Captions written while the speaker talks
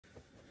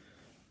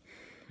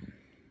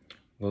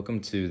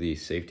Welcome to the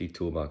Safety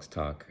Toolbox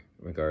talk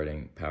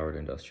regarding powered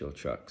industrial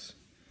trucks.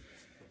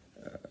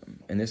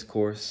 In this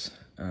course,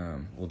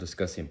 we'll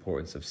discuss the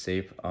importance of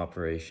safe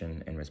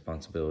operation and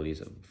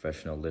responsibilities of a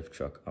professional lift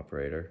truck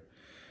operator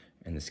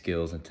and the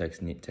skills and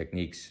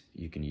techniques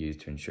you can use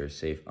to ensure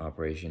safe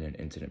operation and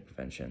incident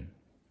prevention.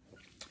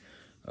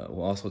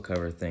 We'll also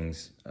cover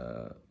things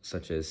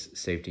such as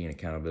safety and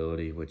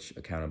accountability, which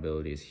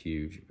accountability is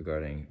huge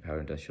regarding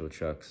powered industrial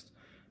trucks.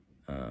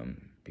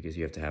 Because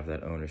you have to have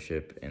that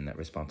ownership and that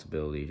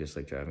responsibility, just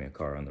like driving a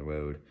car on the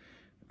road.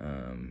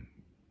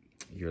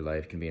 Your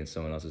life can be in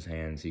someone else's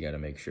hands. You got to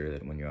make sure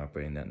that when you're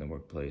operating that in the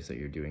workplace that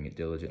you're doing it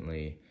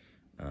diligently,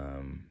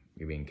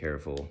 you're being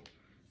careful.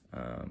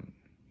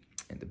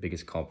 And the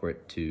biggest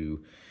culprit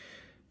to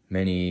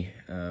many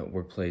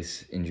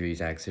workplace injuries,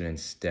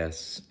 accidents,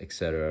 deaths,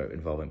 etc.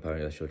 involving powered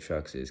industrial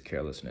trucks is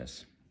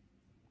carelessness.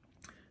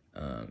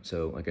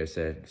 So like I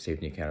said,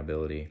 safety and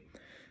accountability.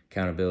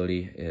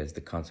 Accountability is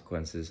the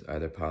consequences,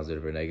 either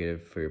positive or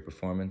negative, for your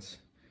performance.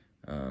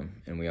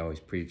 And we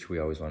always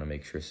want to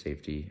make sure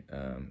safety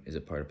is a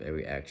part of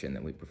every action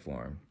that we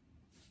perform.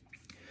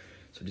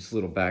 So just a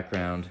little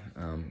background,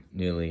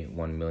 nearly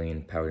 1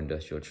 million powered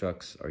industrial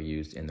trucks are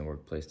used in the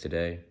workplace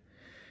today.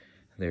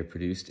 They're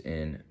produced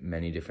in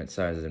many different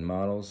sizes and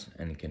models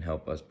and can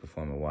help us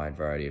perform a wide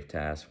variety of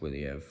tasks, whether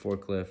you have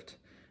forklift,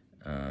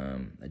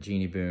 a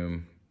genie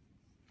boom,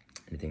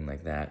 anything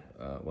like that.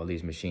 While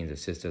these machines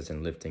assist us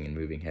in lifting and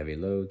moving heavy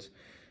loads,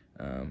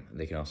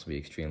 they can also be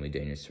extremely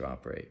dangerous to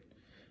operate.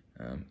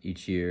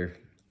 Each year,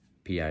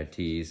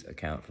 PITs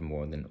account for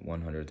more than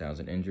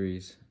 100,000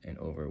 injuries and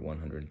over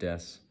 100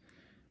 deaths.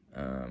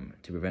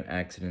 To prevent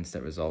accidents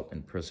that result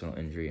in personal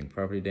injury and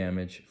property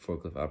damage,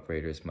 forklift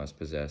operators must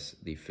possess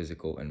the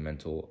physical and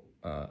mental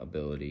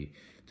ability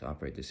to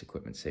operate this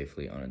equipment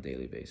safely on a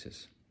daily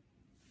basis.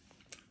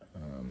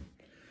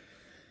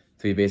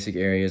 Three basic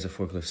areas of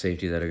forklift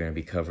safety that are going to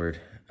be covered: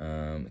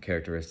 the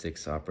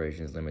characteristics,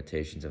 operations,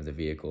 limitations of the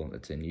vehicle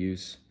that's in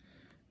use,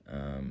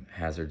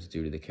 hazards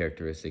due to the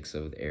characteristics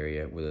of the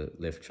area where the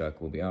lift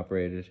truck will be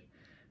operated,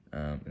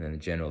 and then the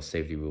general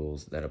safety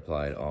rules that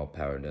apply to all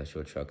powered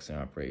industrial trucks in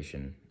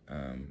operation.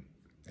 And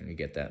we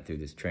get that through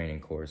this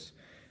training course,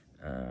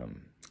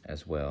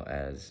 as well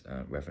as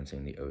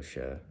referencing the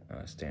OSHA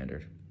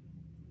standard.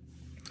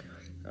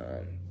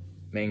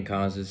 Main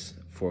causes,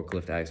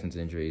 forklift accidents,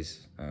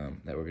 injuries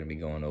that we're going to be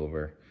going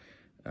over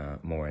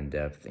more in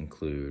depth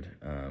include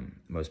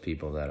most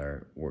people that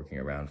are working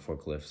around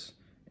forklifts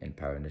and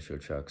powered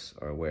industrial trucks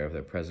are aware of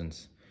their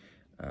presence,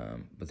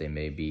 but they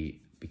may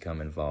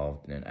become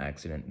involved in an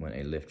accident when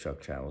a lift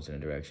truck travels in a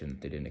direction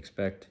that they didn't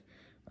expect.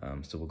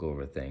 So we'll go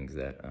over things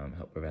that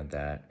help prevent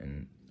that,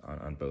 and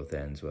on both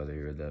ends, whether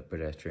you're the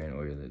pedestrian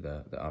or you're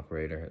the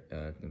operator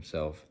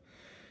themselves.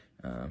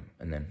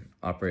 And then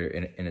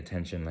operator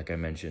inattention, like I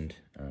mentioned,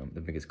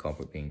 the biggest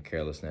culprit being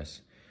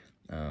carelessness.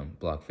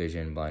 Blocked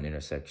vision, blind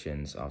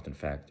intersections, often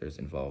factors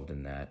involved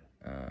in that,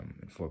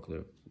 and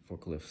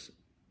forklifts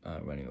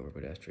running over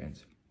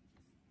pedestrians.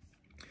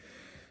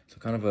 So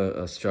kind of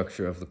a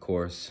structure of the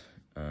course.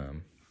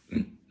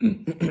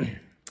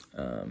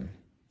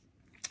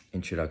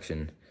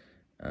 Introduction,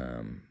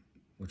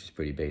 which is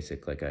pretty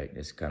basic, like I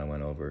just kind of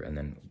went over, and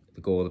then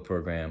the goal of the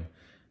program,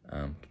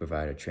 to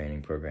provide a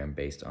training program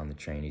based on the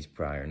trainee's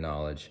prior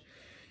knowledge,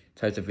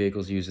 types of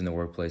vehicles used in the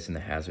workplace, and the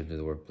hazards of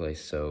the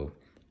workplace. So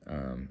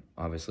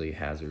obviously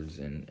hazards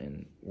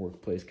and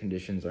workplace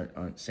conditions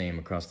aren't same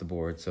across the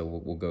board, so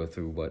we'll go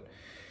through what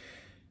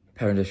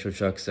powered industrial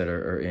trucks that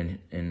are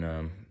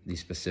in the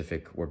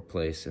specific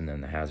workplace, and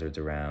then the hazards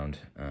around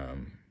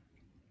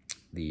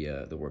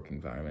the work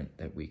environment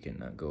that we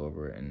can go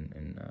over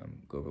and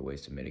go over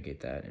ways to mitigate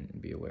that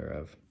and be aware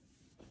of.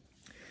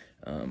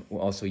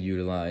 We'll also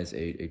utilize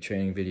a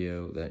training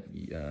video that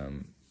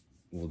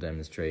will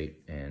demonstrate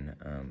and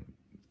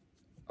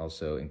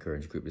also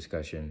encourage group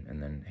discussion,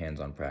 and then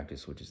hands-on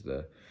practice, which is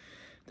the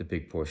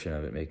big portion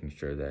of it, making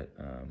sure that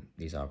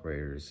these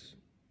operators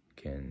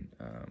can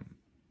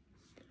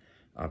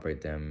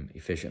operate them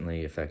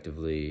efficiently,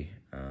 effectively,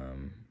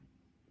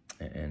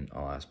 and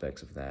all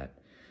aspects of that.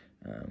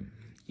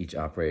 Each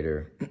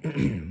operator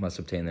must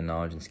obtain the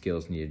knowledge and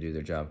skills needed to do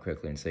their job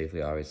correctly and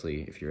safely.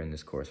 Obviously, if you're in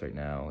this course right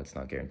now, it's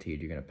not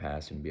guaranteed you're going to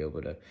pass and be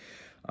able to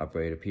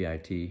operate a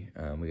PIT.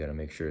 We got to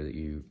make sure that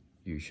you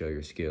show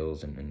your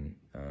skills and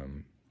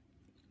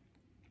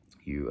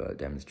you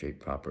demonstrate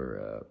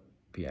proper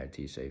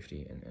PIT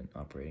safety and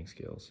operating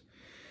skills.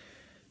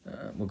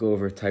 We'll go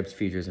over types,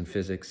 features, and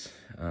physics,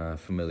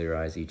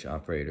 familiarize each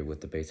operator with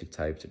the basic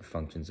types and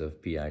functions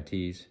of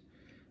PITs,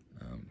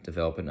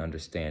 develop an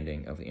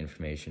understanding of the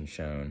information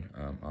shown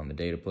on the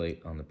data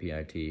plate on the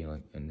PIT,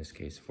 like in this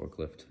case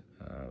forklift,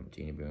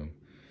 genie boom,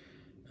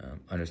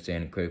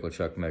 understand critical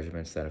truck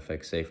measurements that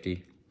affect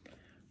safety,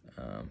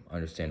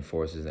 understand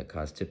forces that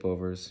cause tip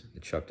overs, the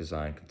truck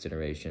design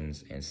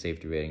considerations, and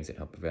safety ratings that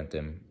help prevent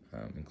them,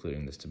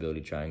 including the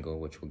stability triangle,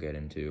 which we'll get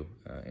into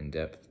in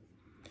depth.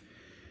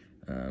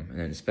 And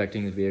then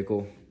inspecting the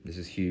vehicle. This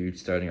is huge.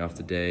 Starting off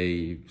the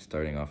day,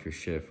 starting off your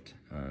shift,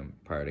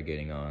 prior to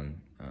getting on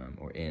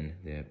or in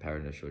the power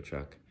industrial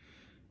truck,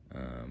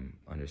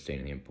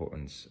 understanding the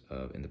importance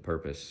of and the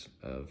purpose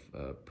of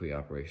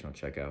pre-operational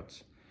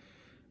checkouts,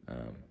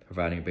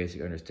 providing a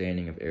basic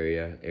understanding of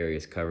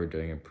areas covered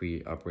during a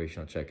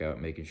pre-operational checkout,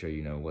 making sure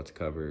you know what's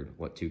covered,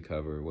 what to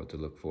cover, what to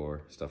look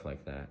for, stuff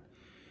like that.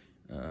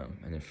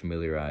 And then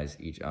familiarize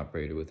each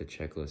operator with a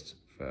checklist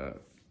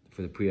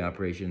for the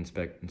pre-operation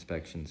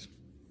inspections,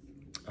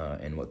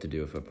 and what to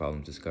do if a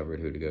problem's discovered,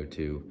 who to go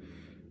to,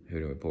 who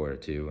to report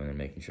it to, and then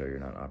making sure you're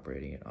not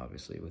operating it,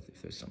 obviously,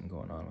 if there's something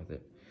going on with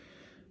it.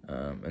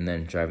 And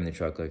then driving the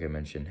truck, like I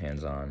mentioned,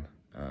 hands-on,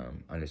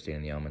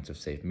 understanding the elements of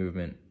safe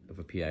movement of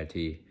a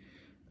PIT,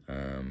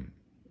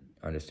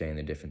 understanding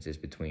the differences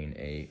between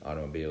a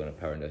automobile and a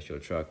power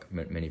industrial truck.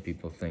 Many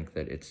people think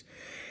that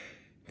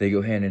they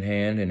go hand in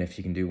hand, and if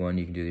you can do one,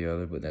 you can do the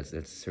other, but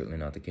that's certainly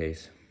not the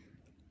case.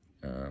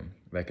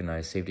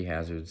 Recognize safety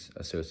hazards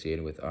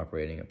associated with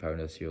operating a power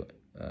industrial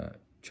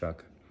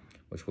truck,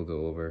 which we'll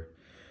go over.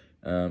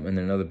 And then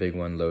another big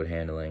one, load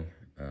handling,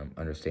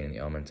 understanding the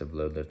elements of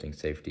load lifting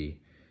safety,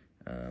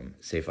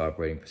 safe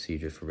operating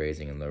procedures for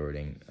raising and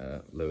lowering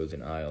loads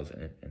in aisles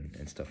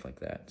and stuff like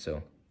that.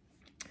 So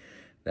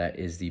that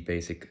is the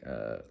basic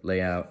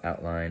layout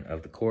outline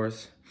of the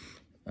course.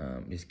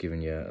 Just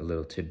giving you a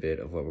little tidbit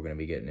of what we're going to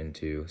be getting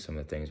into, some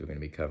of the things we're going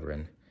to be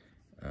covering.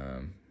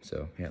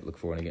 So yeah, look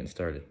forward to getting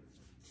started.